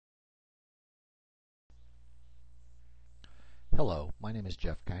Hello, my name is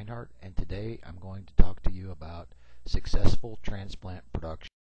Jeff Kindhart, and today I'm going to talk to you about successful transplant production.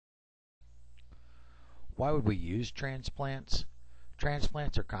 Why would we use transplants?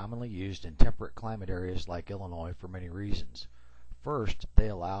 Transplants are commonly used in temperate climate areas like Illinois for many reasons. First, they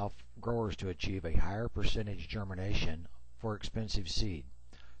allow growers to achieve a higher percentage germination for expensive seed.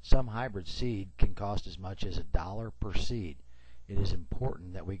 Some hybrid seed can cost as much as $1 per seed. It is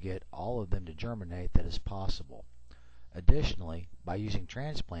important that we get all of them to germinate that is possible. Additionally, by using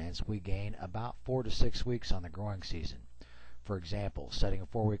transplants, we gain about 4 to 6 weeks on the growing season. For example, setting a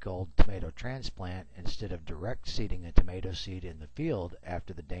 4-week-old tomato transplant instead of direct seeding a tomato seed in the field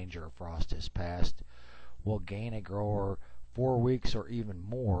after the danger of frost has passed will gain a grower 4 weeks or even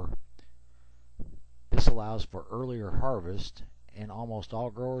more. This allows for earlier harvest, and almost all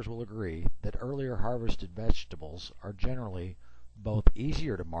growers will agree that earlier harvested vegetables are generally both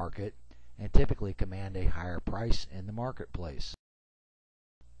easier to market and typically command a higher price in the marketplace.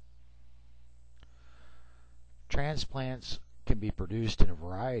 Transplants can be produced in a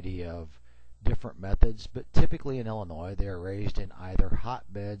variety of different methods, but typically in Illinois they are raised in either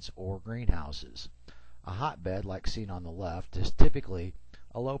hotbeds or greenhouses. A hotbed, like seen on the left, is typically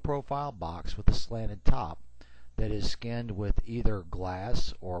a low-profile box with a slanted top that is skinned with either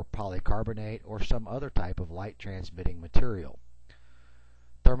glass or polycarbonate or some other type of light-transmitting material.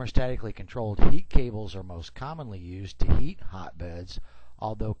 Thermostatically controlled heat cables are most commonly used to heat hotbeds,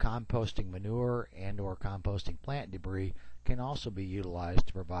 although composting manure and/or composting plant debris can also be utilized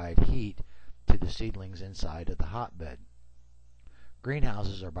to provide heat to the seedlings inside of the hotbed.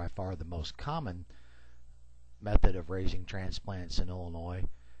 Greenhouses are by far the most common method of raising transplants in Illinois.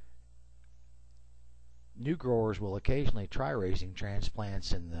 New growers will occasionally try raising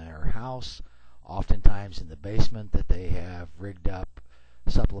transplants in their house, oftentimes in the basement that they have rigged up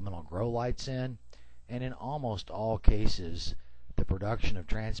supplemental grow lights in, and in almost all cases the production of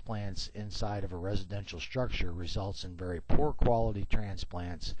transplants inside of a residential structure results in very poor quality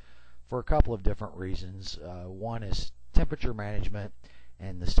transplants for a couple of different reasons. One is temperature management,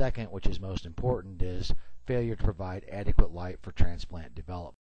 and the second, which is most important, is failure to provide adequate light for transplant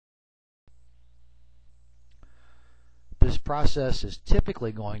development. This process is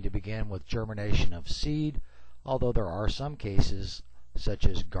typically going to begin with germination of seed, although there are some cases such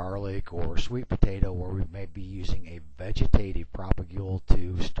as garlic or sweet potato where we may be using a vegetative propagule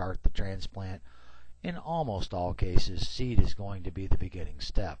to start the transplant. In almost all cases, seed is going to be the beginning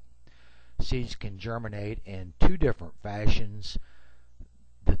step. Seeds can germinate in two different fashions.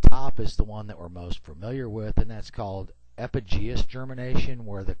 The top is the one that we're most familiar with, and that's called epigeous germination,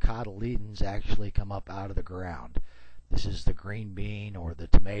 where the cotyledons actually come up out of the ground. This is the green bean or the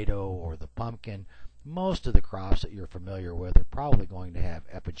tomato or the pumpkin. Most of the crops that you're familiar with are probably going to have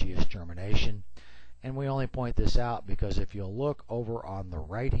epigeous germination, and we only point this out because if you'll look over on the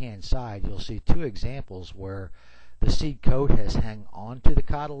right hand side, you'll see two examples where the seed coat has hung onto the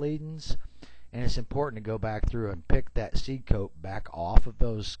cotyledons, and it's important to go back through and pick that seed coat back off of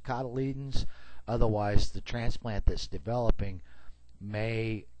those cotyledons. Otherwise, the transplant that's developing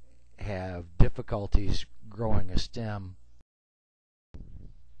may have difficulties growing a stem.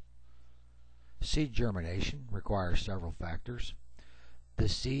 Seed germination requires several factors. The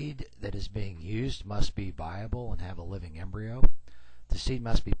seed that is being used must be viable and have a living embryo. The seed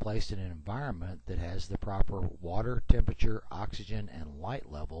must be placed in an environment that has the proper water, temperature, oxygen, and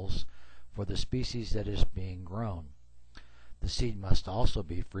light levels for the species that is being grown. The seed must also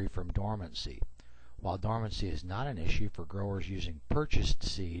be free from dormancy. While dormancy is not an issue for growers using purchased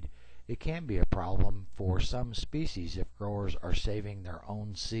seed, it can be a problem for some species if growers are saving their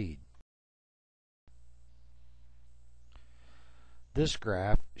own seed. This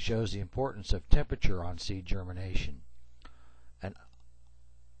graph shows the importance of temperature on seed germination. And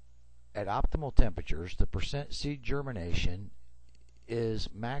at optimal temperatures, the percent seed germination is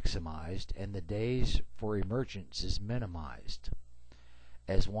maximized and the days for emergence is minimized.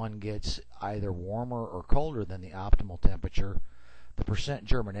 As one gets either warmer or colder than the optimal temperature, the percent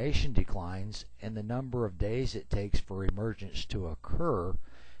germination declines and the number of days it takes for emergence to occur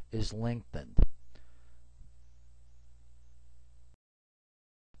is lengthened.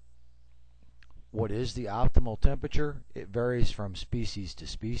 What is the optimal temperature? It varies from species to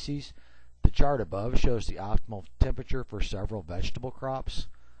species. The chart above shows the optimal temperature for several vegetable crops.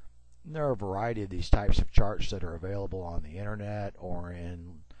 There are a variety of these types of charts that are available on the internet or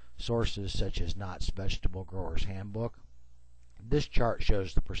in sources such as Knott's Vegetable Growers Handbook. This chart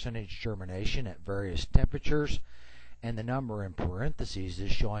shows the percentage germination at various temperatures, and the number in parentheses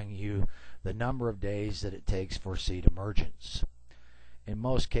is showing you the number of days that it takes for seed emergence. In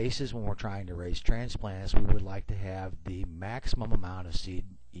most cases, when we're trying to raise transplants, we would like to have the maximum amount of seed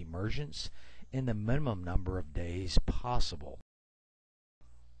emergence in the minimum number of days possible.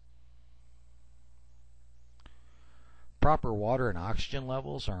 Proper water and oxygen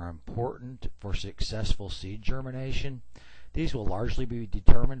levels are important for successful seed germination. These will largely be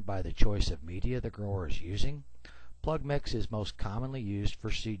determined by the choice of media the grower is using. Plug mix is most commonly used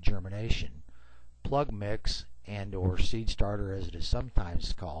for seed germination. Plug mix, and/or seed starter as it is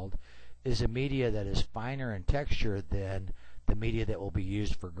sometimes called, is a media that is finer in texture than the media that will be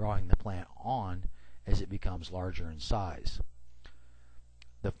used for growing the plant on as it becomes larger in size.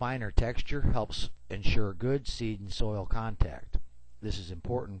 The finer texture helps ensure good seed and soil contact. This is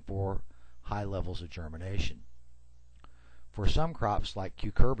important for high levels of germination. For some crops like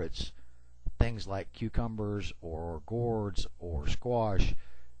cucurbits, things like cucumbers or gourds or squash,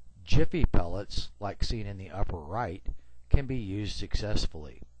 jiffy pellets, like seen in the upper right, can be used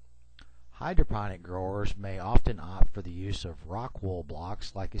successfully. Hydroponic growers may often opt for the use of rock wool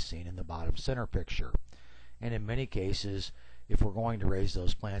blocks like is seen in the bottom center picture. And in many cases, if we're going to raise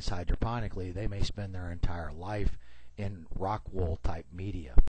those plants hydroponically, they may spend their entire life in rock wool type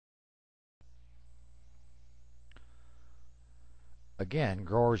media. Again,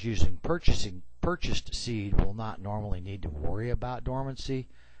 growers using purchased seed will not normally need to worry about dormancy.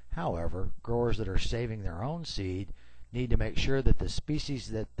 However, growers that are saving their own seed need to make sure that the species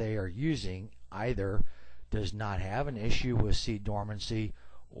that they are using either does not have an issue with seed dormancy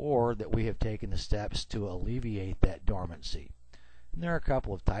or that we have taken the steps to alleviate that dormancy. And there are a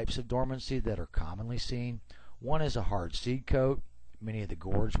couple of types of dormancy that are commonly seen. One is a hard seed coat. Many of the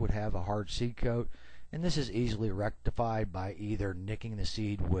gourds would have a hard seed coat, and this is easily rectified by either nicking the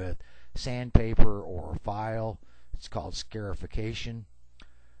seed with sandpaper or file. It's called scarification.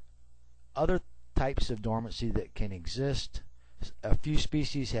 Other types of dormancy that can exist, a few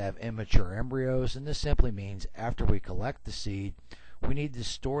species have immature embryos, and this simply means after we collect the seed, we need to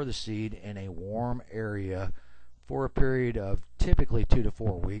store the seed in a warm area for a period of typically 2 to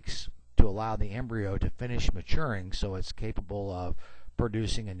 4 weeks to allow the embryo to finish maturing so it's capable of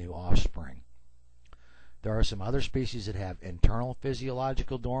producing a new offspring. There are some other species that have internal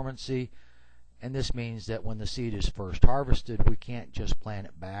physiological dormancy, and this means that when the seed is first harvested, we can't just plant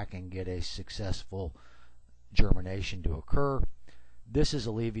it back and get a successful germination to occur. This is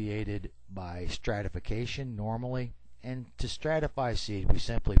alleviated by stratification normally, and to stratify seed, we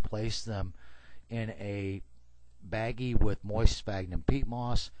simply place them in a baggie with moist sphagnum peat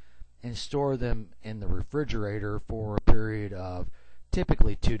moss and store them in the refrigerator for a period of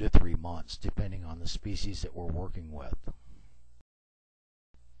typically 2 to 3 months, depending on the species that we're working with.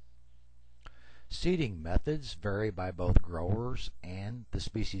 Seeding methods vary by both growers and the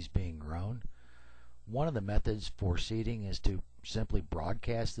species being grown. One of the methods for seeding is to simply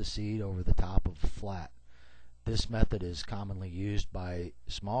broadcast the seed over the top of a flat. This method is commonly used by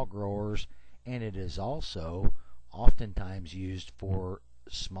small growers, and it is also oftentimes used for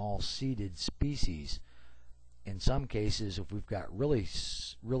small seeded species. In some cases, if we've got really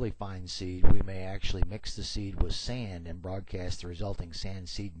fine seed, we may actually mix the seed with sand and broadcast the resulting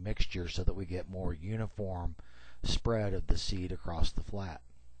sand-seed mixture so that we get more uniform spread of the seed across the flat.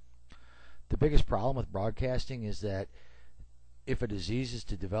 The biggest problem with broadcasting is that if a disease is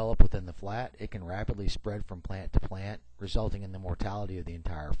to develop within the flat, it can rapidly spread from plant to plant, resulting in the mortality of the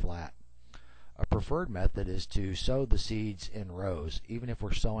entire flat. A preferred method is to sow the seeds in rows. Even if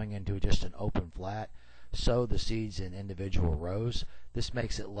we're sowing into just an open flat, sow the seeds in individual rows. This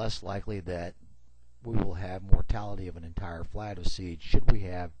makes it less likely that we will have mortality of an entire flat of seed should we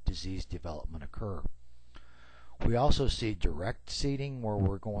have disease development occur. We also see direct seeding, where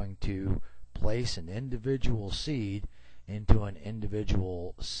we're going to place an individual seed into an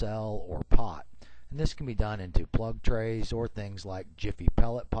individual cell or pot. And this can be done into plug trays or things like jiffy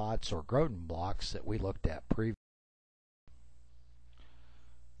pellet pots or Groton blocks that we looked at previously.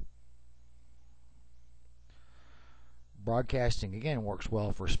 Broadcasting again works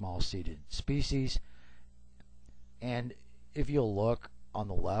well for small seeded species, and if you'll look on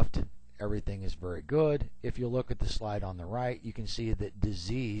the left, everything is very good. If you look at the slide on the right, you can see that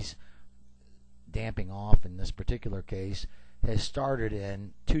disease, damping off in this particular case, has started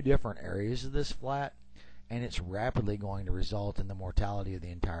in 2 different areas of this flat, and it's rapidly going to result in the mortality of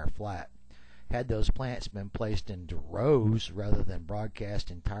the entire flat. Had those plants been placed into rows rather than broadcast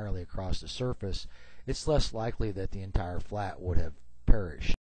entirely across the surface, it's less likely that the entire flat would have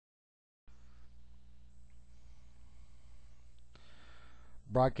perished.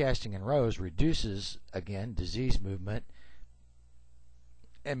 Broadcasting in rows reduces, again, disease movement,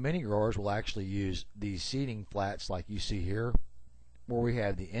 and many growers will actually use these seeding flats like you see here where we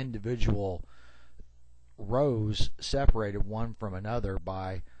have the individual rows separated one from another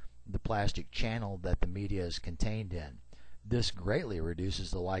by the plastic channel that the media is contained in. This greatly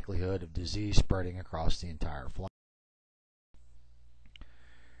reduces the likelihood of disease spreading across the entire flame.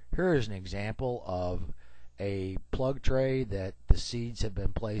 Here is an example of a plug tray that the seeds have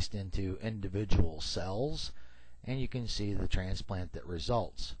been placed into individual cells, and you can see the transplant that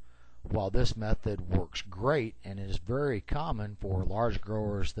results. While this method works great and is very common for large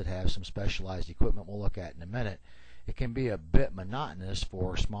growers that have some specialized equipment we'll look at in a minute, it can be a bit monotonous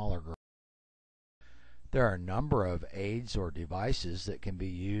for smaller growers. There are a number of aids or devices that can be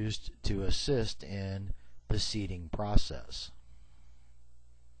used to assist in the seeding process.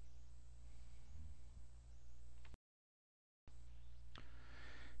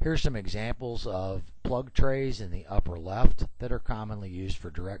 Here's some examples of plug trays in the upper left that are commonly used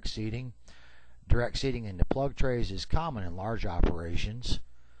for direct seeding. Direct seeding into plug trays is common in large operations,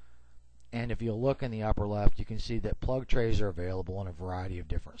 and if you'll look in the upper left, you can see that plug trays are available in a variety of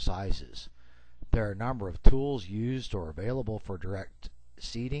different sizes. There are a number of tools used or available for direct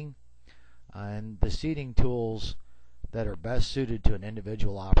seeding, and the seeding tools that are best suited to an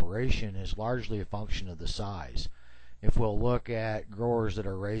individual operation is largely a function of the size. If we'll look at growers that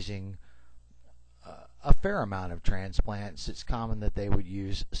are raising a fair amount of transplants, it's common that they would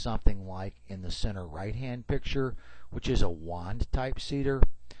use something like in the center right-hand picture, which is a wand type seeder.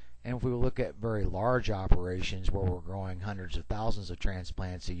 And if we look at very large operations where we're growing hundreds of thousands of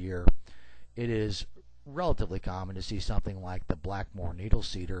transplants a year, it is relatively common to see something like the Blackmore needle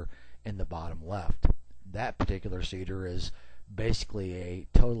seeder in the bottom left. That particular seeder is basically a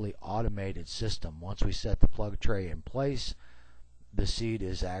totally automated system. Once we set the plug tray in place, the seed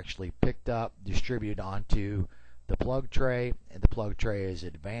is actually picked up, distributed onto the plug tray, and the plug tray is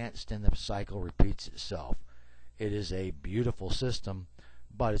advanced and the cycle repeats itself. It is a beautiful system,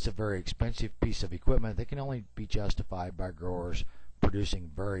 but it's a very expensive piece of equipment that can only be justified by growers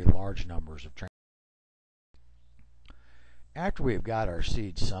producing very large numbers of transplants. After we've got our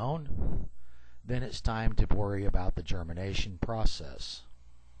seed sown, then it's time to worry about the germination process.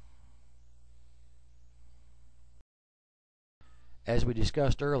 As we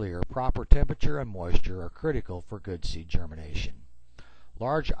discussed earlier, proper temperature and moisture are critical for good seed germination.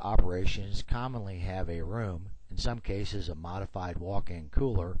 Large operations commonly have a room, in some cases a modified walk-in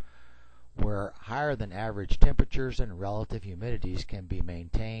cooler, where higher than average temperatures and relative humidities can be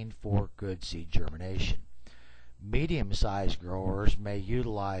maintained for good seed germination. Medium-sized growers may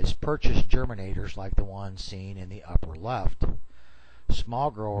utilize purchased germinators like the one seen in the upper left.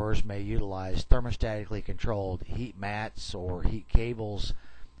 Small growers may utilize thermostatically controlled heat mats or heat cables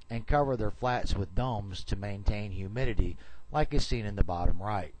and cover their flats with domes to maintain humidity like is seen in the bottom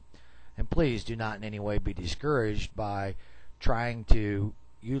right. And please do not in any way be discouraged by trying to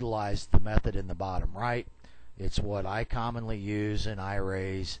utilize the method in the bottom right. It's what I commonly use, and I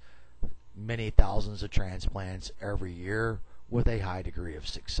raise many thousands of transplants every year with a high degree of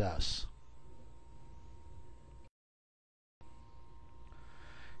success.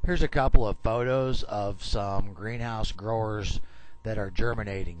 Here's a couple of photos of some greenhouse growers that are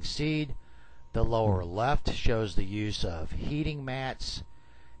germinating seed. The lower left shows the use of heating mats,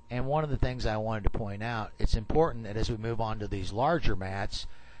 and one of the things I wanted to point out, it's important that as we move on to these larger mats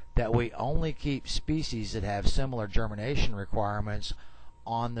that we only keep species that have similar germination requirements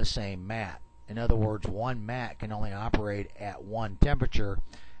on the same mat. In other words, one mat can only operate at one temperature,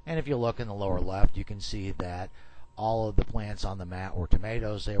 and if you look in the lower left, you can see that all of the plants on the mat were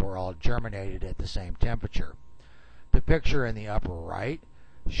tomatoes. They were all germinated at the same temperature. The picture in the upper right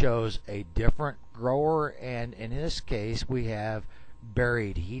shows a different grower, and in this case we have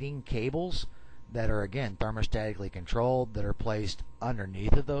buried heating cables that are again thermostatically controlled that are placed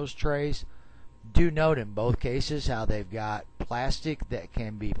underneath of those trays. Do note in both cases how they've got plastic that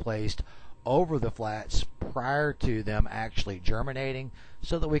can be placed over the flats prior to them actually germinating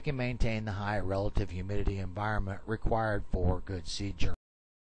so that we can maintain the high relative humidity environment required for good seed germination.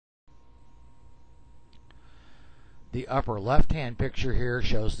 The upper left-hand picture here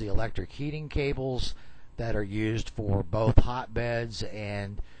shows the electric heating cables that are used for both hotbeds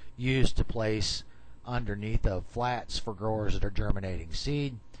and used to place underneath of flats for growers that are germinating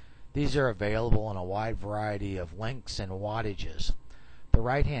seed. These are available in a wide variety of lengths and wattages. The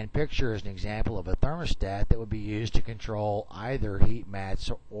right-hand picture is an example of a thermostat that would be used to control either heat mats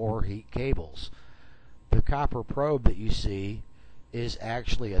or heat cables. The copper probe that you see is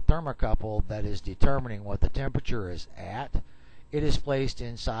actually a thermocouple that is determining what the temperature is at. It is placed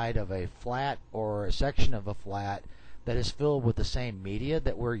inside of a flat or a section of a flat that is filled with the same media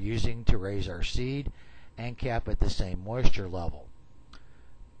that we're using to raise our seed and kept at the same moisture level.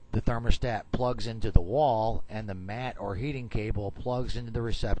 The thermostat plugs into the wall, and the mat or heating cable plugs into the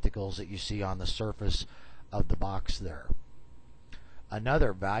receptacles that you see on the surface of the box there.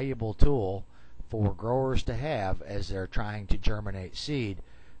 Another valuable tool for growers to have as they're trying to germinate seed,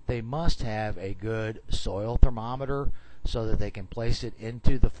 they must have a good soil thermometer so that they can place it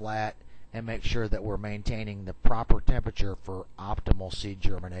into the flat and make sure that we're maintaining the proper temperature for optimal seed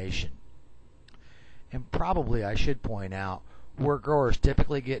germination. And probably I should point out, where growers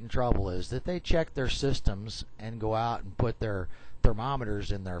typically get in trouble is that they check their systems and go out and put their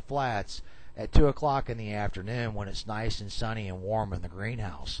thermometers in their flats at 2 o'clock in the afternoon when it's nice and sunny and warm in the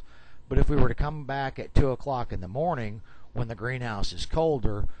greenhouse. But if we were to come back at 2 o'clock in the morning when the greenhouse is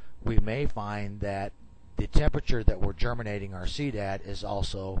colder, we may find that the temperature that we're germinating our seed at is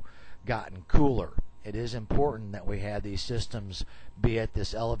also gotten cooler. It is important that we have these systems be at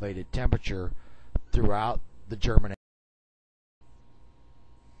this elevated temperature throughout the germination.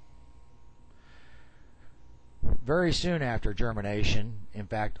 Very soon after germination, in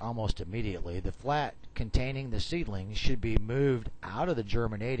fact almost immediately, the flat containing the seedlings should be moved out of the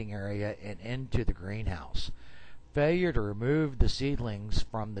germinating area and into the greenhouse. Failure to remove the seedlings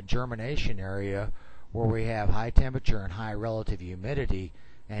from the germination area where we have high temperature and high relative humidity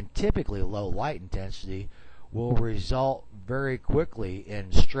and typically low light intensity will result very quickly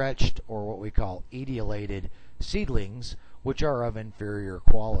in stretched, or what we call etiolated, seedlings, which are of inferior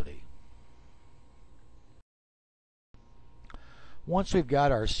quality. Once we've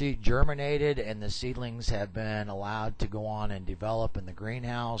got our seed germinated and the seedlings have been allowed to go on and develop in the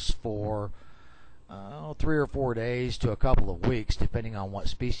greenhouse for 3 or 4 days to a couple of weeks, depending on what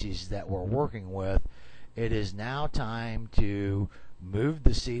species that we're working with, it is now time to move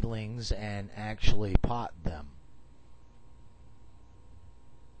the seedlings and actually pot them.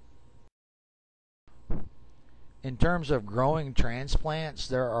 In terms of growing transplants,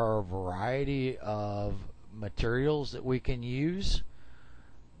 there are a variety of materials that we can use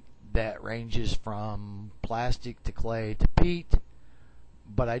that ranges from plastic to clay to peat,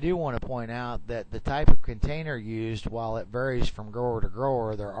 but I do want to point out that the type of container used, while it varies from grower to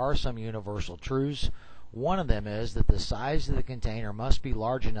grower, there are some universal truths. One of them is that the size of the container must be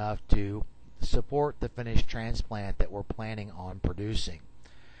large enough to support the finished transplant that we're planning on producing.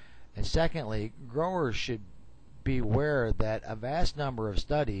 And secondly, growers should be aware that a vast number of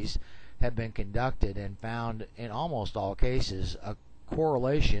studies have been conducted and found in almost all cases a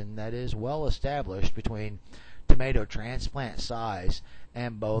correlation that is well established between tomato transplant size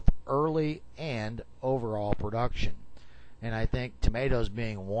and both early and overall production. And I think tomatoes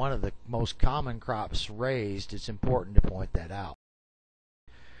being one of the most common crops raised, it's important to point that out.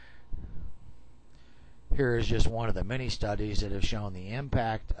 Here is just one of the many studies that have shown the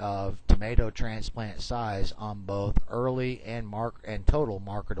impact of tomato transplant size on both early and total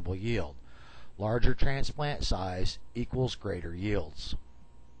marketable yield. Larger transplant size equals greater yields.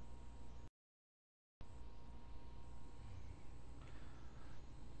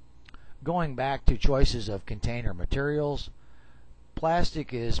 Going back to choices of container materials,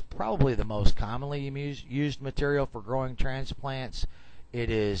 plastic is probably the most commonly used material for growing transplants. It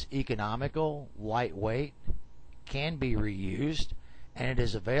is economical, lightweight, can be reused, and it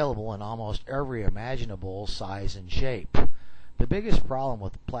is available in almost every imaginable size and shape. The biggest problem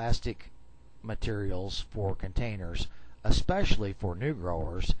with plastic materials for containers, especially for new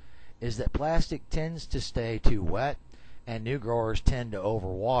growers, is that plastic tends to stay too wet and new growers tend to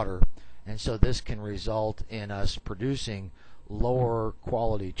overwater, and so this can result in us producing lower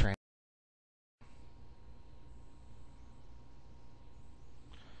quality transplants.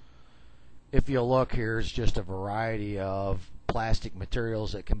 If you look, here's just a variety of plastic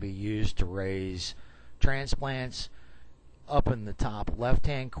materials that can be used to raise transplants. Up in the top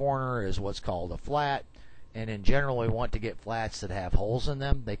left-hand corner is what's called a flat, and in general we want to get flats that have holes in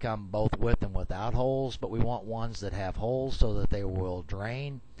them. They come both with and without holes, but we want ones that have holes so that they will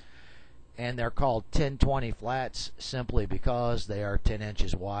drain. And they're called 10-20 flats simply because they are 10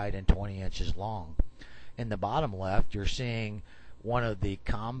 inches wide and 20 inches long. In the bottom left, you're seeing one of the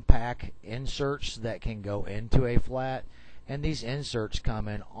compact inserts that can go into a flat, and these inserts come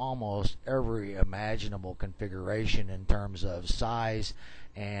in almost every imaginable configuration in terms of size,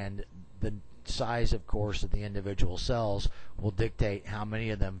 and the size, of course, of the individual cells will dictate how many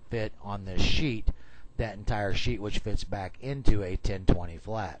of them fit on this sheet, that entire sheet which fits back into a 10-20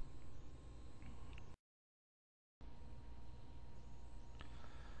 flat.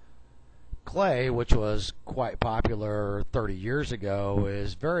 Clay, which was quite popular 30 years ago,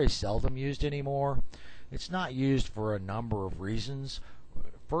 is very seldom used anymore. It's not used for a number of reasons.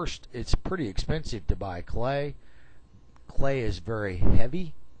 First, it's pretty expensive to buy clay. Clay is very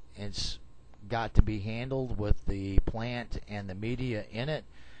heavy It's got to be handled with the plant and the media in it,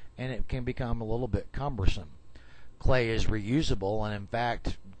 and it can become a little bit cumbersome. Clay is reusable, and in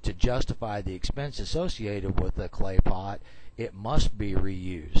fact, to justify the expense associated with a clay pot, it must be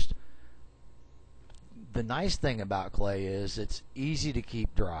reused. The nice thing about clay is it's easy to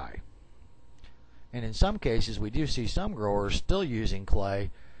keep dry. And in some cases, we do see some growers still using clay.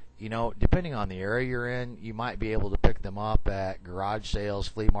 You know, depending on the area you're in, you might be able to pick them up at garage sales,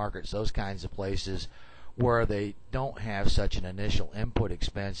 flea markets, those kinds of places where they don't have such an initial input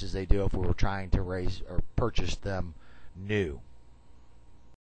expense as they do if we were trying to raise or purchase them new.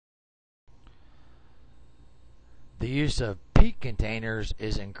 The use of peat containers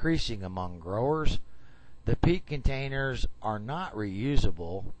is increasing among growers. The peat containers are not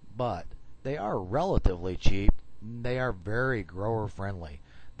reusable, but they are relatively cheap. They are very grower friendly.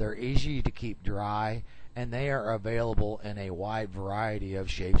 They're easy to keep dry, and they are available in a wide variety of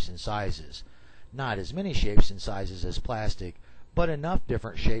shapes and sizes. Not as many shapes and sizes as plastic, but enough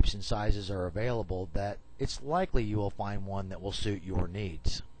different shapes and sizes are available that it's likely you will find one that will suit your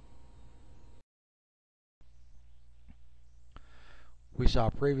needs. We saw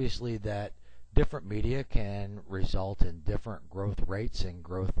previously that different media can result in different growth rates and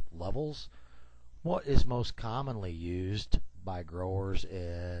growth levels. What is most commonly used by growers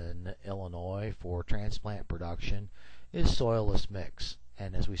in Illinois for transplant production is soilless mix.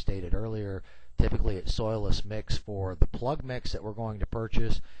 And as we stated earlier, typically it's soilless mix for the plug mix that we're going to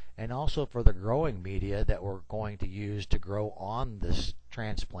purchase, and also for the growing media that we're going to use to grow on this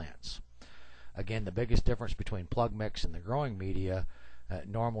transplants. Again, the biggest difference between plug mix and the growing media,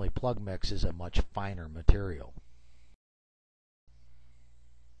 normally plug mix is a much finer material.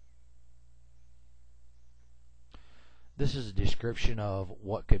 This is a description of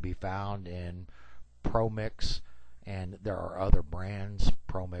what could be found in ProMix, and there are other brands.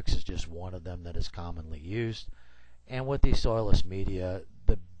 ProMix is just one of them that is commonly used. And with these soilless media,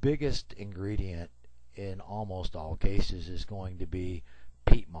 the biggest ingredient in almost all cases is going to be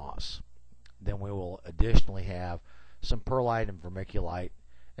peat moss. Then we will additionally have some perlite and vermiculite,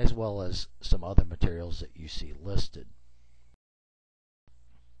 as well as some other materials that you see listed.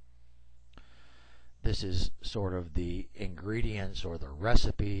 This is sort of the ingredients or the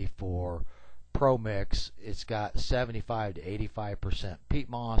recipe for ProMix. It's got 75 to 85% peat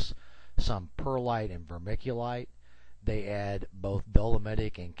moss, some perlite and vermiculite. They add both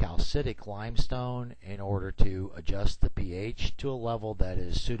dolomitic and calcitic limestone in order to adjust the pH to a level that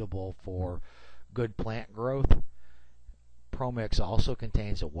is suitable for good plant growth. ProMix also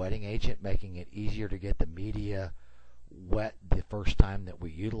contains a wetting agent, making it easier to get the media wet the first time that we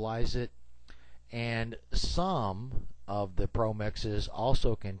utilize it. And some of the ProMixes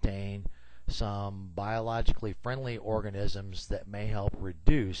also contain some biologically friendly organisms that may help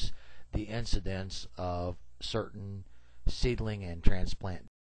reduce the incidence of certain seedling and transplant.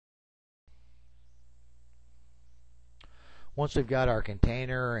 Once we've got our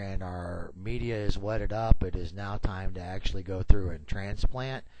container and our media is wetted up, it is now time to actually go through and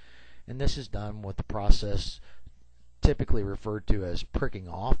transplant. And this is done with the process typically referred to as pricking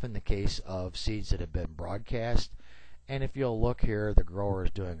off in the case of seeds that have been broadcast. And if you'll look here, the grower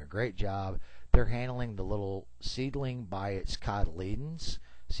is doing a great job. They're handling the little seedling by its cotyledons.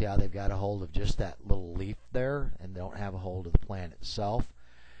 See how they've got a hold of just that little leaf there, and they don't have a hold of the plant itself.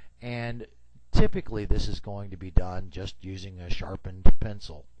 And typically this is going to be done just using a sharpened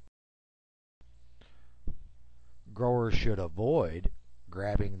pencil. Growers should avoid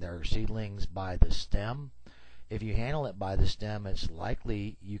grabbing their seedlings by the stem. If you handle it by the stem, it's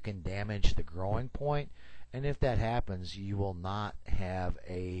likely you can damage the growing point, and if that happens, you will not have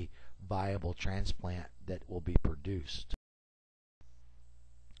a viable transplant that will be produced.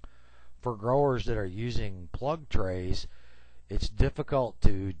 For growers that are using plug trays, it's difficult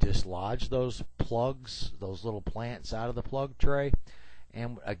to dislodge those plugs, those little plants out of the plug tray.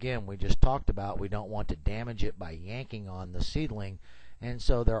 And again, we just talked about we don't want to damage it by yanking on the seedling, and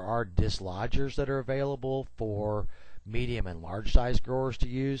so there are dislodgers that are available for medium and large size growers to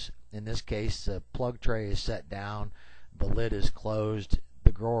use. In this case, the plug tray is set down, the lid is closed,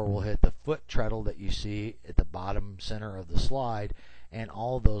 the grower will hit the foot treadle that you see at the bottom center of the slide, and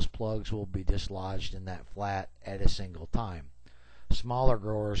all of those plugs will be dislodged in that flat at a single time. Smaller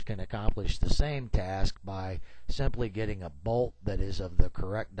growers can accomplish the same task by simply getting a bolt that is of the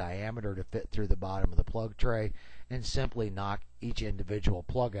correct diameter to fit through the bottom of the plug tray and simply knock each individual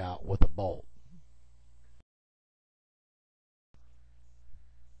plug out with a bolt.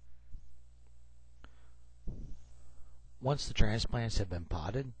 Once the transplants have been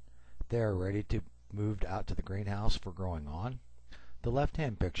potted, they are ready to be moved out to the greenhouse for growing on. The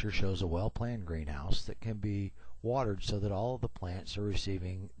left-hand picture shows a well-planned greenhouse that can be watered so that all of the plants are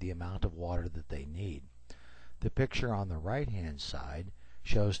receiving the amount of water that they need. The picture on the right-hand side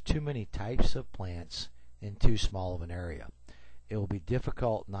shows too many types of plants in too small of an area. It will be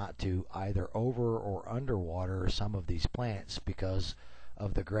difficult not to either over or underwater some of these plants because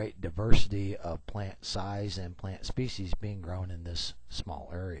of the great diversity of plant size and plant species being grown in this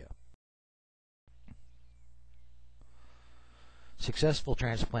small area. Successful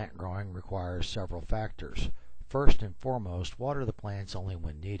transplant growing requires several factors. First and foremost, water the plants only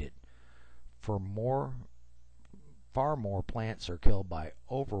when needed. Far more plants are killed by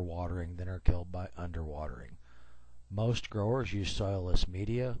overwatering than are killed by underwatering. Most growers use soilless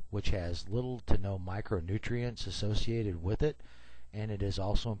media, which has little to no micronutrients associated with it, and it is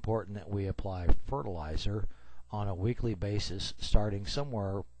also important that we apply fertilizer on a weekly basis starting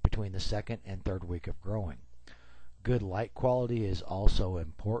somewhere between the second and third week of growing. Good light quality is also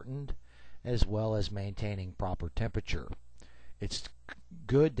important, as well as maintaining proper temperature. It's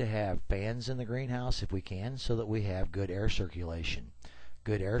good to have fans in the greenhouse if we can, so that we have good air circulation.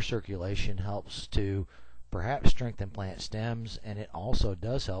 Good air circulation helps to perhaps strengthen plant stems, and it also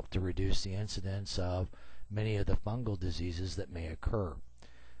does help to reduce the incidence of many of the fungal diseases that may occur.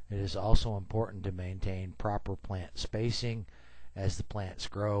 It is also important to maintain proper plant spacing. As the plants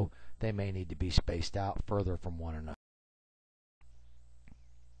grow, they may need to be spaced out further from one another.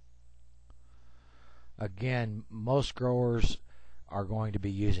 Again, most growers are going to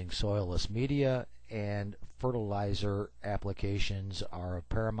be using soilless media, and fertilizer applications are of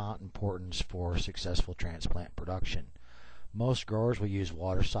paramount importance for successful transplant production. Most growers will use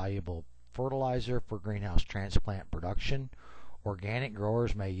water-soluble fertilizer for greenhouse transplant production. Organic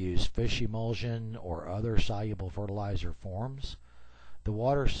growers may use fish emulsion or other soluble fertilizer forms. The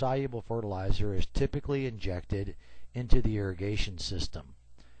water-soluble fertilizer is typically injected into the irrigation system.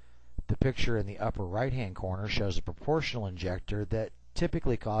 The picture in the upper right-hand corner shows a proportional injector that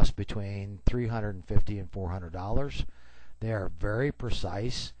typically costs between $350 and $400. They are very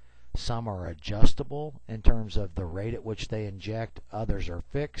precise. Some are adjustable in terms of the rate at which they inject. Others are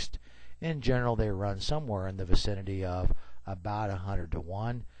fixed. In general, they run somewhere in the vicinity of about 100 to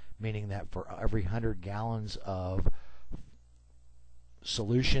 1, meaning that for every 100 gallons of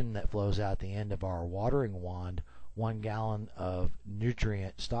solution that flows out the end of our watering wand, 1 gallon of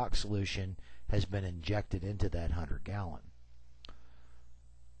nutrient stock solution has been injected into that 100 gallon.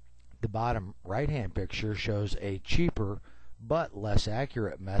 The bottom right-hand picture shows a cheaper but less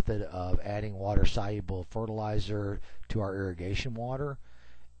accurate method of adding water-soluble fertilizer to our irrigation water.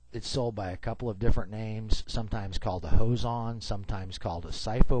 It's sold by a couple of different names, sometimes called a hose-on, sometimes called a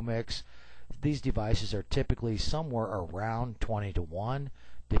Sifo-Mix. These devices are typically somewhere around 20 to 1,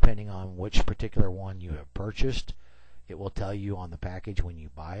 depending on which particular one you have purchased. It will tell you on the package when you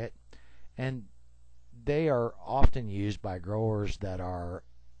buy it. And they are often used by growers that are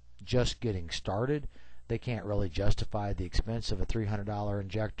just getting started. They can't really justify the expense of a $300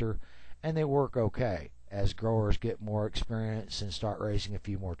 injector, and they work okay. As growers get more experience and start raising a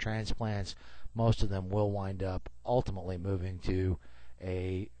few more transplants, most of them will wind up ultimately moving to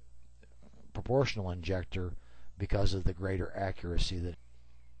a proportional injector because of the greater accuracy that.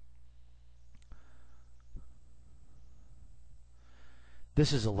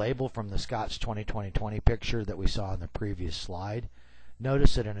 This is a label from the Scotts 2020 picture that we saw in the previous slide.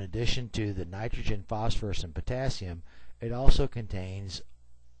 Notice that in addition to the nitrogen, phosphorus, and potassium, it also contains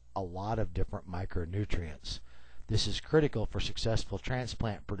a lot of different micronutrients. This is critical for successful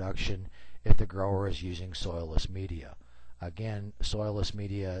transplant production if the grower is using soilless media. Again, soilless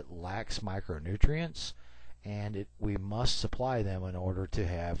media lacks micronutrients, and we must supply them in order to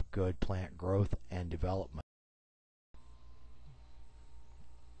have good plant growth and development.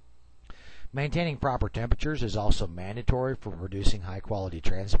 Maintaining proper temperatures is also mandatory for producing high-quality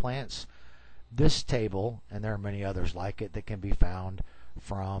transplants. This table, and there are many others like it that can be found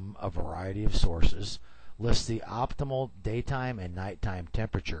from a variety of sources, lists the optimal daytime and nighttime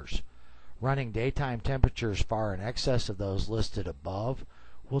temperatures. Running daytime temperatures far in excess of those listed above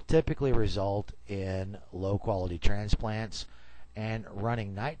will typically result in low-quality transplants, and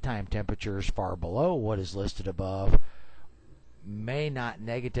running nighttime temperatures far below what is listed above may not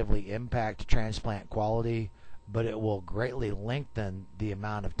negatively impact transplant quality, but it will greatly lengthen the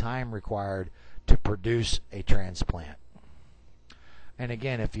amount of time required to produce a transplant. And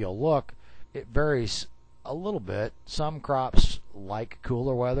again, if you'll look, it varies a little bit. Some crops like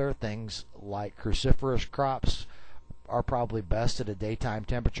cooler weather, things like cruciferous crops, are probably best at a daytime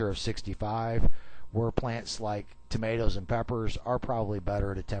temperature of 65, where plants like tomatoes and peppers are probably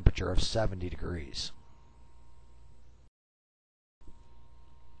better at a temperature of 70 degrees.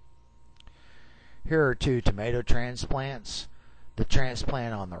 Here are two tomato transplants. The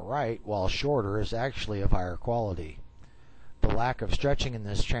transplant on the right, while shorter, is actually of higher quality. The lack of stretching in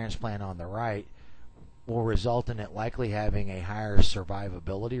this transplant on the right will result in it likely having a higher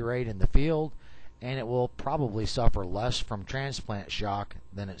survivability rate in the field, and it will probably suffer less from transplant shock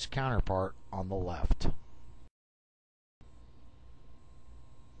than its counterpart on the left.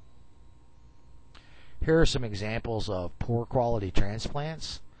 Here are some examples of poor quality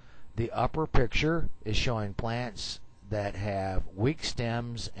transplants. The upper picture is showing plants that have weak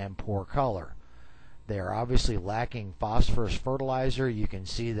stems and poor color. They are obviously lacking phosphorus fertilizer. You can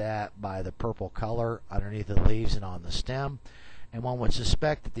see that by the purple color underneath the leaves and on the stem. And one would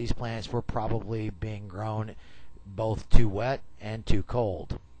suspect that these plants were probably being grown both too wet and too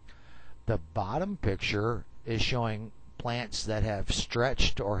cold. The bottom picture is showing plants that have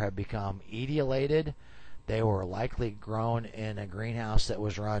stretched or have become etiolated. They were likely grown in a greenhouse that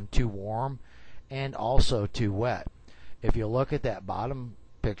was run too warm and also too wet. If you look at that bottom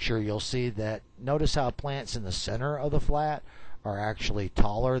picture, you'll see that, notice how plants in the center of the flat are actually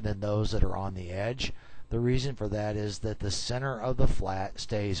taller than those that are on the edge. The reason for that is that the center of the flat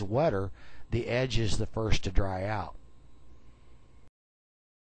stays wetter. The edge is the first to dry out.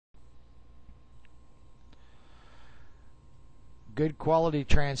 Good quality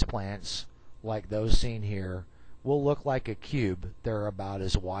transplants, like those seen here, will look like a cube. They're about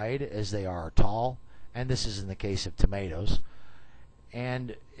as wide as they are tall, and this is in the case of tomatoes.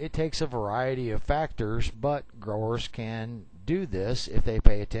 And it takes a variety of factors, but growers can do this if they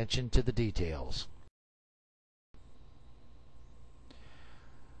pay attention to the details.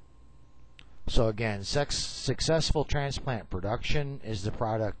 So again, successful transplant production is the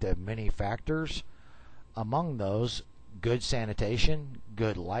product of many factors. Among those, good sanitation,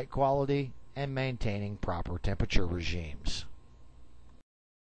 good light quality, and maintaining proper temperature regimes.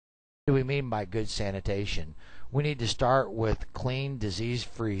 What do we mean by good sanitation? We need to start with clean,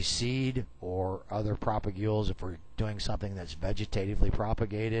 disease-free seed or other propagules if we're doing something that's vegetatively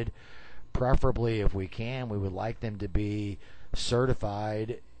propagated. Preferably, if we can, we would like them to be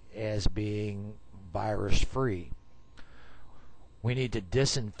certified as being virus-free. We need to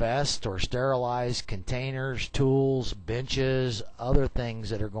disinfest or sterilize containers, tools, benches, other things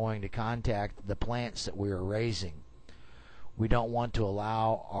that are going to contact the plants that we are raising. We don't want to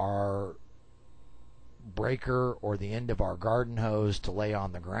allow our breaker or the end of our garden hose to lay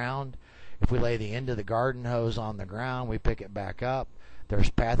on the ground. If we lay the end of the garden hose on the ground, we pick it back up.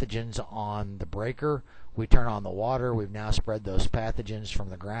 There's pathogens on the breaker. We turn on the water. We've now spread those pathogens from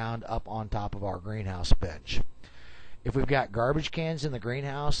the ground up on top of our greenhouse bench. If we've got garbage cans in the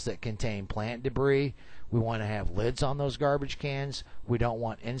greenhouse that contain plant debris, we want to have lids on those garbage cans. We don't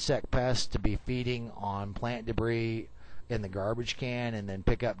want insect pests to be feeding on plant debris in the garbage can and then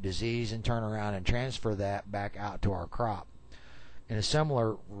pick up disease and turn around and transfer that back out to our crop. In a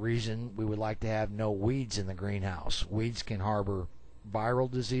similar reason, we would like to have no weeds in the greenhouse. Weeds can harbor viral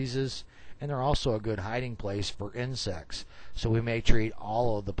diseases, and they're also a good hiding place for insects. So we may treat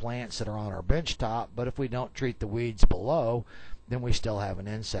all of the plants that are on our bench top, but if we don't treat the weeds below, then we still have an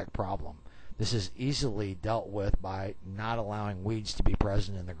insect problem. This is easily dealt with by not allowing weeds to be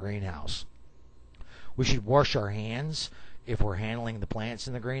present in the greenhouse. We should wash our hands if we're handling the plants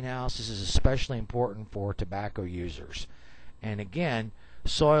in the greenhouse. This is especially important for tobacco users. And again,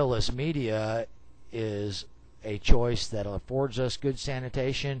 soilless media is a choice that affords us good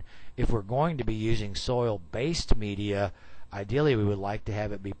sanitation. If we're going to be using soil-based media, ideally we would like to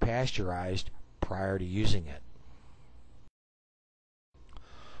have it be pasteurized prior to using it.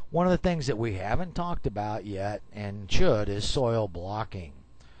 One of the things that we haven't talked about yet and should is soil blocking.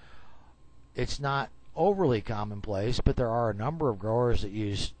 It's not overly commonplace, but there are a number of growers that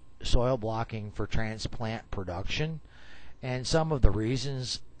use soil blocking for transplant production, and some of the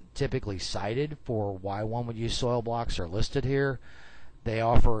reasons typically cited for why one would use soil blocks are listed here. They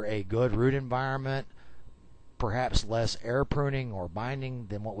offer a good root environment, perhaps less air pruning or binding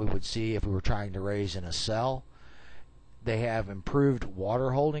than what we would see if we were trying to raise in a cell. They have improved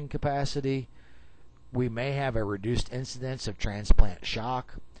water holding capacity. We may have a reduced incidence of transplant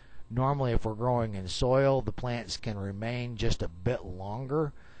shock. Normally, if we're growing in soil, the plants can remain just a bit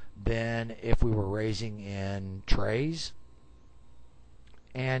longer than if we were raising in trays.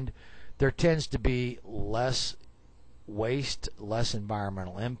 And there tends to be less waste, less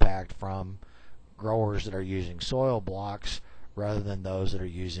environmental impact from growers that are using soil blocks rather than those that are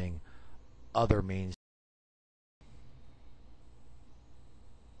using other means.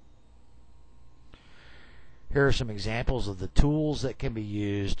 Here are some examples of the tools that can be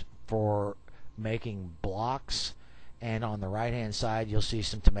used for making blocks And on the right hand side you'll see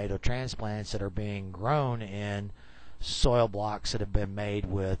some tomato transplants that are being grown in soil blocks that have been made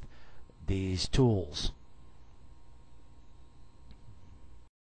with these tools.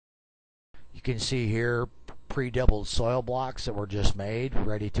 You can see here pre-doubled soil blocks that were just made,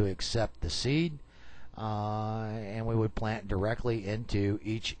 ready to accept the seed. And we would plant directly into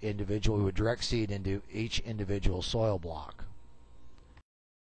each individual, we would direct seed into each individual soil block.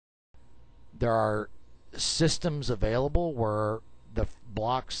 There are systems available where the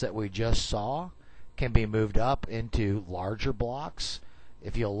blocks that we just saw can be moved up into larger blocks.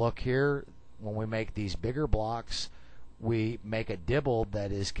 If you'll look here, when we make these bigger blocks, we make a dibble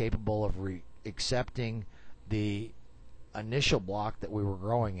that is capable of accepting the initial block that we were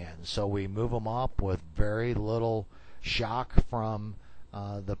growing in. So we move them up with very little shock from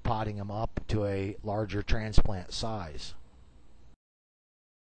the potting them up to a larger transplant size.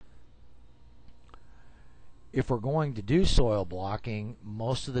 If we're going to do soil blocking,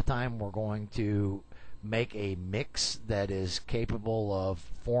 most of the time we're going to make a mix that is capable of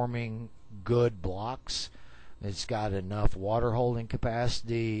forming good blocks. It's got enough water holding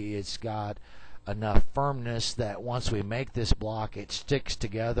capacity, it's got enough firmness that once we make this block it sticks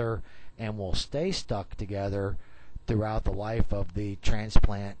together and will stay stuck together throughout the life of the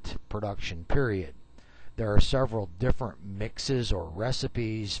transplant production period. There are several different mixes or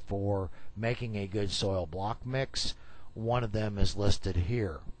recipes for making a good soil block mix. One of them is listed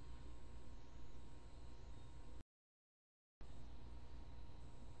here.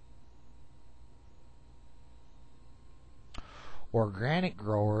 Organic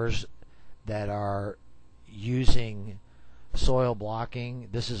growers that are using soil blocking,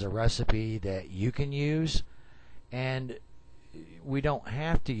 this is a recipe that you can use, and we don't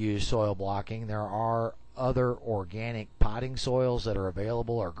have to use soil blocking. There are other organic potting soils that are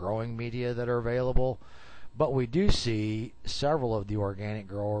available or growing media that are available, but we do see several of the organic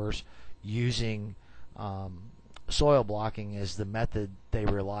growers using soil blocking as the method they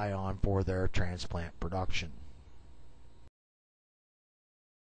rely on for their transplant production.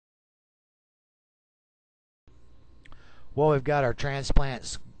 Well, we've got our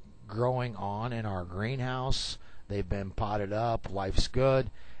transplants growing on in our greenhouse. They've been potted up, life's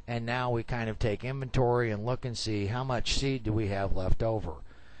good, and now we kind of take inventory and look and see how much seed do we have left over.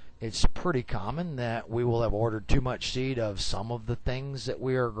 It's pretty common that we will have ordered too much seed of some of the things that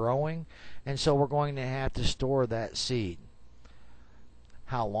we are growing, and so we're going to have to store that seed.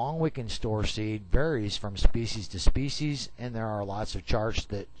 How long we can store seed varies from species to species, and there are lots of charts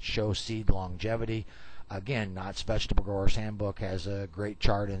that show seed longevity. Again, Knott's Vegetable Growers Handbook has a great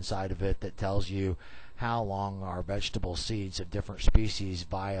chart inside of it that tells you how long are vegetable seeds of different species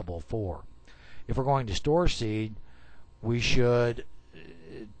viable for. If we're going to store seed, we should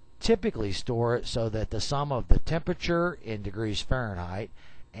typically store it so that the sum of the temperature in degrees Fahrenheit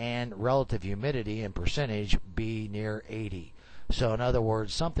and relative humidity in percentage be near 80. So in other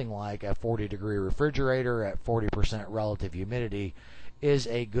words, something like a 40-degree refrigerator at 40% relative humidity is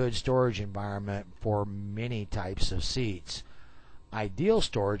a good storage environment for many types of seeds. Ideal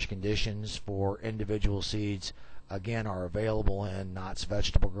storage conditions for individual seeds, again, are available in Knott's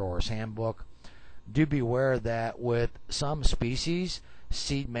Vegetable Growers Handbook. Do beware that with some species,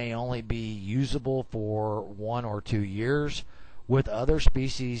 seed may only be usable for 1 or 2 years. With other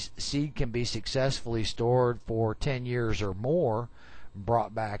species, seed can be successfully stored for 10 years or more,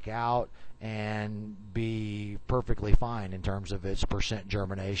 brought back out, and be perfectly fine in terms of its percent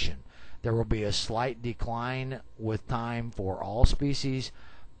germination. There will be a slight decline with time for all species,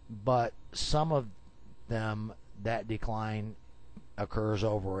 but some of them, that decline occurs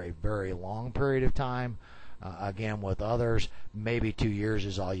over a very long period of time. Again, with others, maybe 2 years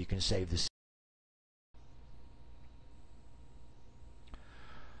is all you can save the seed.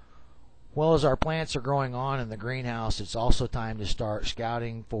 Well, as our plants are growing on in the greenhouse, it's also time to start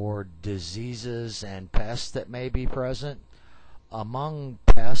scouting for diseases and pests that may be present. Among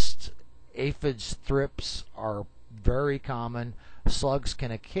pests, aphids, thrips are very common. Slugs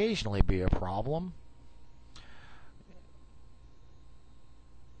can occasionally be a problem.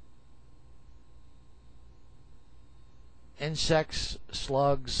 Insects,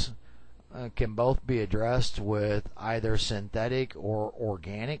 slugs, can both be addressed with either synthetic or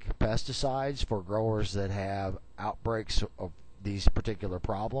organic pesticides for growers that have outbreaks of these particular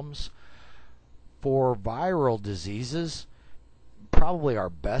problems. For viral diseases, probably our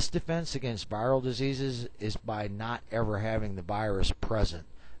best defense against viral diseases is by not ever having the virus present.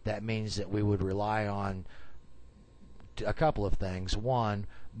 That means that we would rely on a couple of things. One,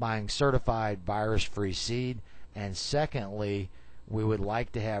 buying certified virus-free seed, and secondly, we would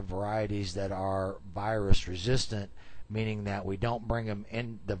like to have varieties that are virus resistant meaning that we don't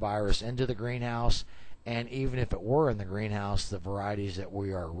bring the virus into the greenhouse, and even if it were in the greenhouse, the varieties that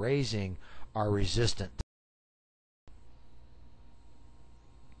we are raising are resistant.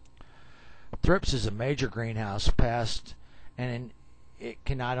 Thrips is a major greenhouse pest, and it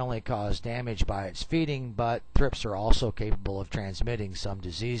can not only cause damage by its feeding, but thrips are also capable of transmitting some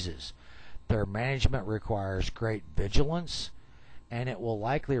diseases. Their management requires great vigilance, and it will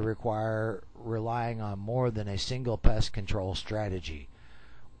likely require relying on more than a single pest control strategy.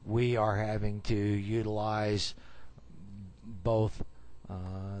 We are having to utilize both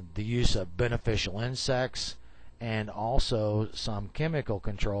the use of beneficial insects and also some chemical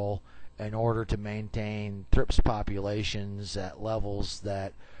control in order to maintain thrips populations at levels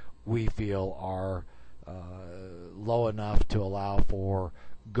that we feel are low enough to allow for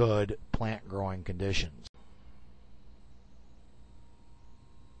good plant growing conditions.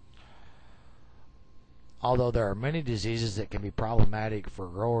 Although there are many diseases that can be problematic for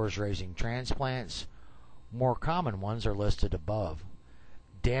growers raising transplants, more common ones are listed above.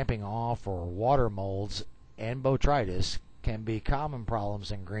 Damping off or water molds and botrytis can be common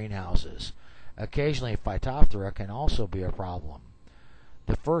problems in greenhouses. Occasionally, Phytophthora can also be a problem.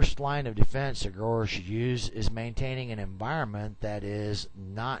 The first line of defense a grower should use is maintaining an environment that is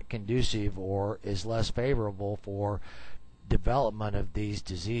not conducive or is less favorable for development of these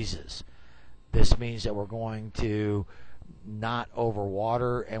diseases. This means that we're going to not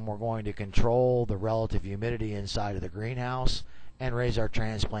overwater, and we're going to control the relative humidity inside of the greenhouse and raise our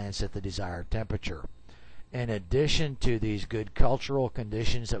transplants at the desired temperature. In addition to these good cultural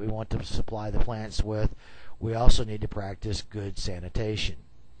conditions that we want to supply the plants with, we also need to practice good sanitation.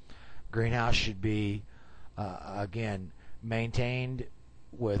 Greenhouse should be, again, maintained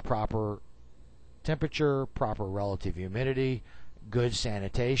with proper temperature, proper relative humidity, good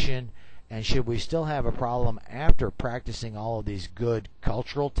sanitation, and should we still have a problem after practicing all of these good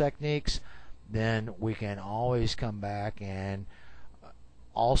cultural techniques, then we can always come back and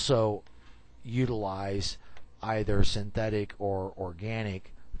also utilize either synthetic or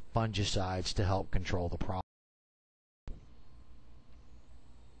organic fungicides to help control the problem.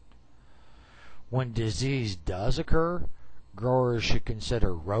 When disease does occur, growers should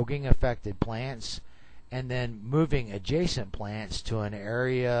consider roguing affected plants and then moving adjacent plants to an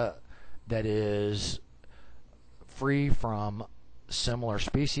area that is free from similar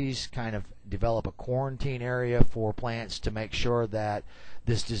species, kind of develop a quarantine area for plants to make sure that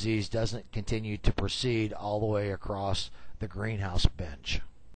this disease doesn't continue to proceed all the way across the greenhouse bench.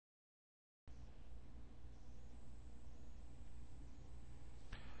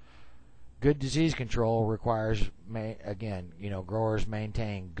 Good disease control requires, again, growers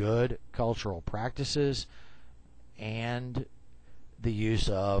maintain good cultural practices and the use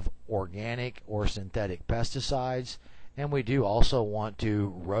of organic or synthetic pesticides, and we do also want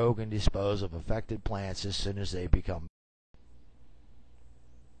to rogue and dispose of affected plants as soon as they become.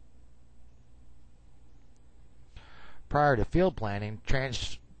 Prior to field planting,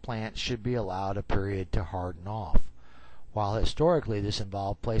 transplants should be allowed a period to harden off. While historically this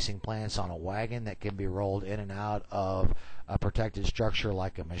involved placing plants on a wagon that can be rolled in and out of a protected structure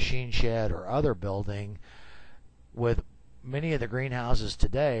like a machine shed or other building, with many of the greenhouses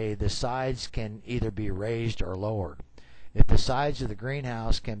today, the sides can either be raised or lowered. If the sides of the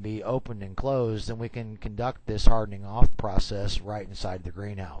greenhouse can be opened and closed, then we can conduct this hardening off process right inside the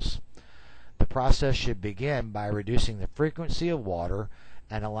greenhouse. The process should begin by reducing the frequency of water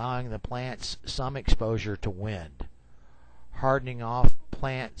and allowing the plants some exposure to wind. Hardening off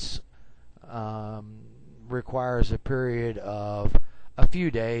plants requires a period of a few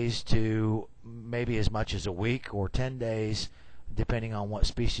days to maybe as much as a week or 10 days, depending on what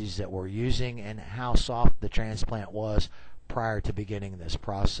species that we're using and how soft the transplant was prior to beginning this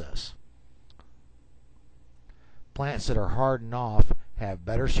process. Plants that are hardened off have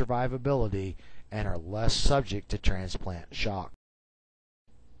better survivability and are less subject to transplant shock.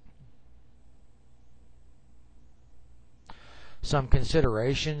 Some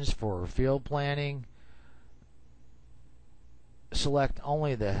considerations for field planning: select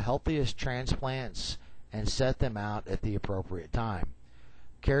only the healthiest transplants and set them out at the appropriate time.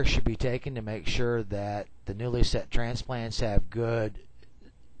 Care should be taken to make sure that the newly set transplants have good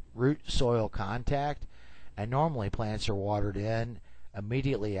root soil contact, and normally plants are watered in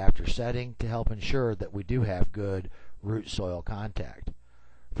immediately after setting to help ensure that we do have good root soil contact.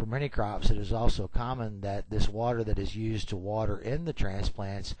 For many crops, it is also common that this water that is used to water in the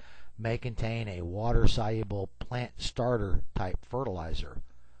transplants may contain a water-soluble plant starter type fertilizer.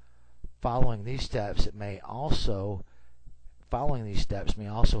 Following these steps may also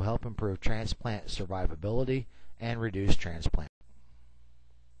help improve transplant survivability and reduce transplant.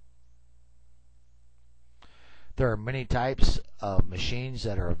 There are many types of machines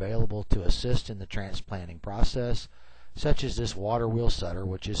that are available to assist in the transplanting process, such as this water wheel setter,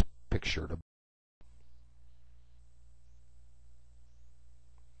 which is pictured above.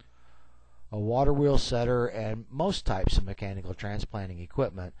 A water wheel setter and most types of mechanical transplanting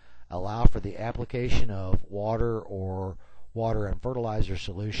equipment allow for the application of water or water and fertilizer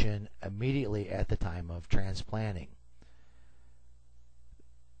solution immediately at the time of transplanting.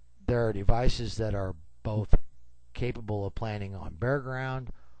 There are devices that are both capable of planting on bare ground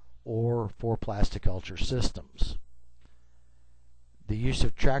or for plasticulture systems. The use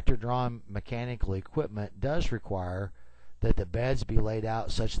of tractor-drawn mechanical equipment does require that the beds be laid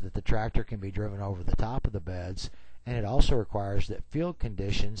out such that the tractor can be driven over the top of the beds, and it also requires that field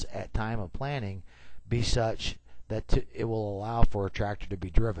conditions at time of planting be such that it will allow for a tractor to be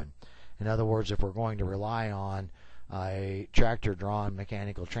driven. In other words, if we're going to rely on a tractor-drawn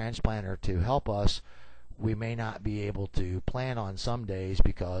mechanical transplanter to help us, we may not be able to plant on some days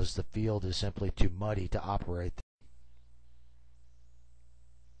because the field is simply too muddy to operate.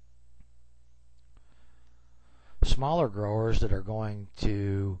 Smaller growers that are going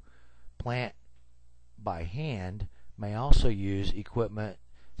to plant by hand may also use equipment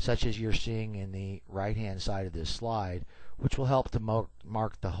such as you're seeing in the right hand side of this slide, which will help to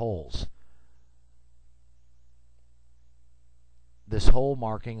mark the holes. This hole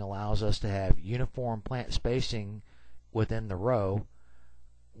marking allows us to have uniform plant spacing within the row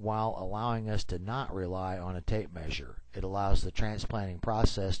while allowing us to not rely on a tape measure. It allows the transplanting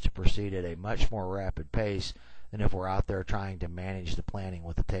process to proceed at a much more rapid pace than if we're out there trying to manage the planting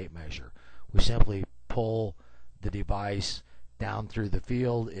with a tape measure. We simply pull the device down through the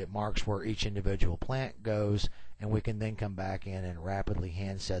field, it marks where each individual plant goes, and we can then come back in and rapidly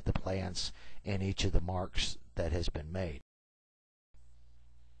hand set the plants in each of the marks that has been made.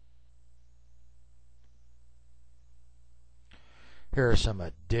 Here are some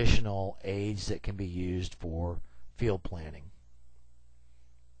additional aids that can be used for field planting.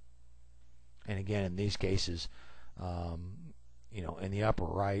 And again, in these cases, in the upper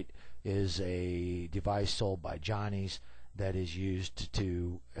right is a device sold by Johnny's that is used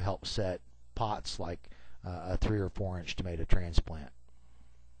to help set pots like a 3 or 4 inch tomato transplant.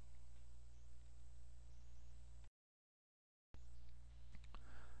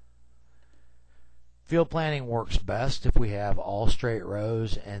 Field planting works best if we have all straight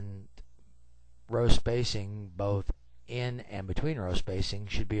rows, and row spacing both in and between row spacing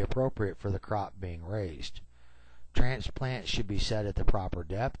should be appropriate for the crop being raised. Transplants should be set at the proper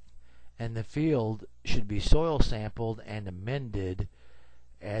depth, and the field should be soil sampled and amended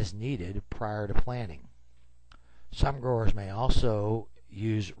as needed prior to planting. Some growers may also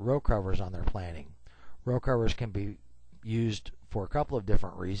use row covers on their planting. Row covers can be used for a couple of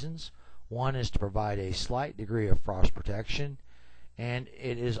different reasons. One is to provide a slight degree of frost protection, and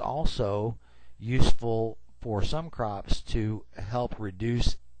it is also useful for some crops to help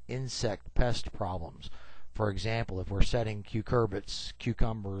reduce insect pest problems. For example, if we're setting cucurbits,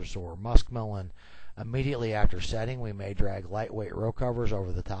 cucumbers, or muskmelon, immediately after setting we may drag lightweight row covers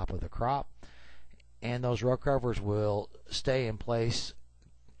over the top of the crop, and those row covers will stay in place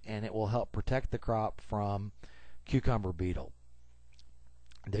and it will help protect the crop from cucumber beetle.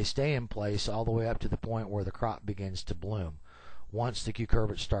 They stay in place all the way up to the point where the crop begins to bloom. Once the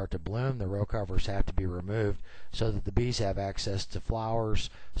cucurbits start to bloom, the row covers have to be removed so that the bees have access to flowers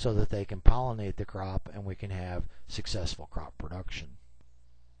so that they can pollinate the crop and we can have successful crop production.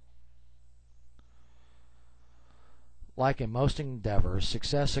 Like in most endeavors,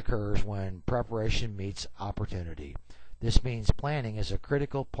 success occurs when preparation meets opportunity. This means planning is a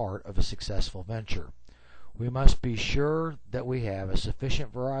critical part of a successful venture. We must be sure that we have a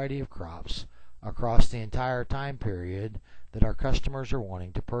sufficient variety of crops across the entire time period that our customers are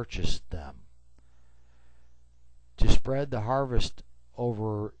wanting to purchase them. To spread the harvest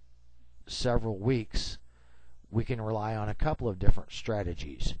over several weeks, we can rely on a couple of different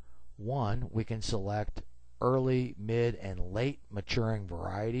strategies. One, we can select early, mid, and late maturing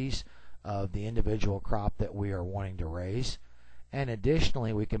varieties of the individual crop that we are wanting to raise. And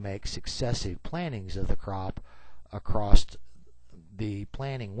additionally, we can make successive plantings of the crop across the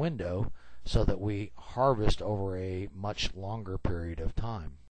planting window so that we harvest over a much longer period of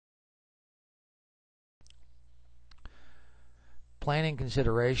time. Planting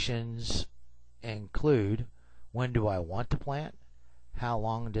considerations include: when do I want to plant? How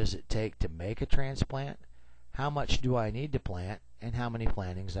long does it take to make a transplant? How much do I need to plant? And how many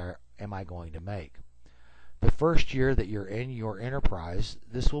plantings am I going to make? The first year that you're in your enterprise,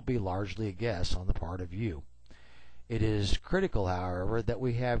 this will be largely a guess on the part of you. It is critical, however, that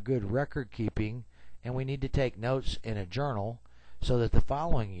we have good record keeping, and we need to take notes in a journal so that the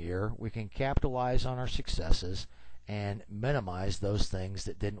following year we can capitalize on our successes and minimize those things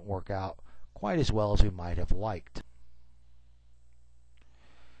that didn't work out quite as well as we might have liked.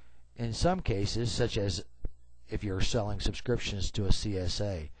 In some cases, such as if you're selling subscriptions to a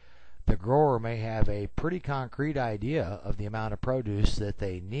CSA, the grower may have a pretty concrete idea of the amount of produce that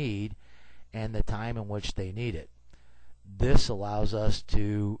they need and the time in which they need it. This allows us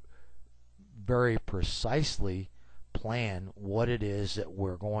to very precisely plan what it is that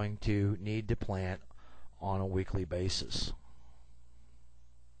we're going to need to plant on a weekly basis.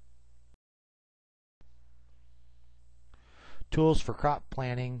 Tools for crop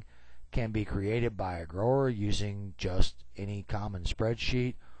planning can be created by a grower using just any common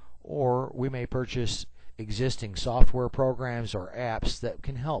spreadsheet, or we may purchase existing software programs or apps that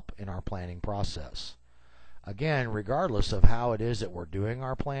can help in our planning process. Again, regardless of how it is that we're doing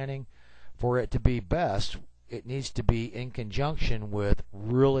our planning, for it to be best, it needs to be in conjunction with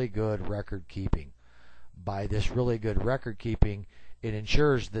really good record keeping. By this really good record keeping, it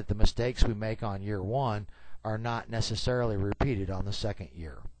ensures that the mistakes we make on year one are not necessarily repeated on the second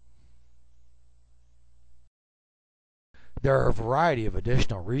year. There are a variety of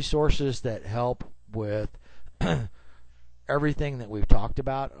additional resources that help with everything that we've talked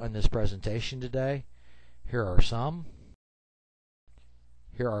about in this presentation today. Here are some.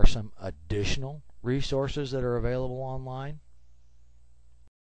 Here are some additional resources that are available online,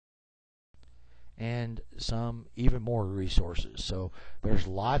 and some even more resources. So there's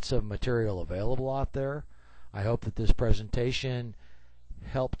lots of material available out there. I hope that this presentation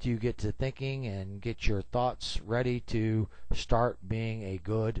helped you get to thinking and get your thoughts ready to start being a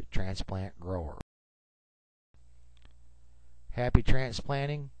good transplant grower. Happy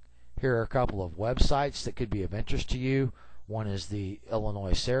transplanting. Here are a couple of websites that could be of interest to you. One is the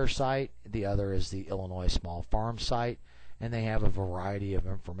Illinois SARE site, the other is the Illinois Small Farm site, and they have a variety of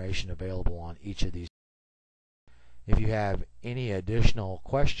information available on each of these. If you have any additional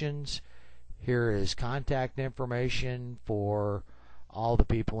questions, here is contact information for all the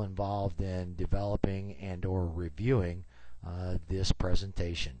people involved in developing and or reviewing this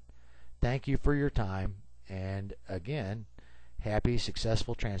presentation. Thank you for your time, and again, happy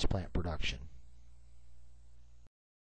successful transplant production.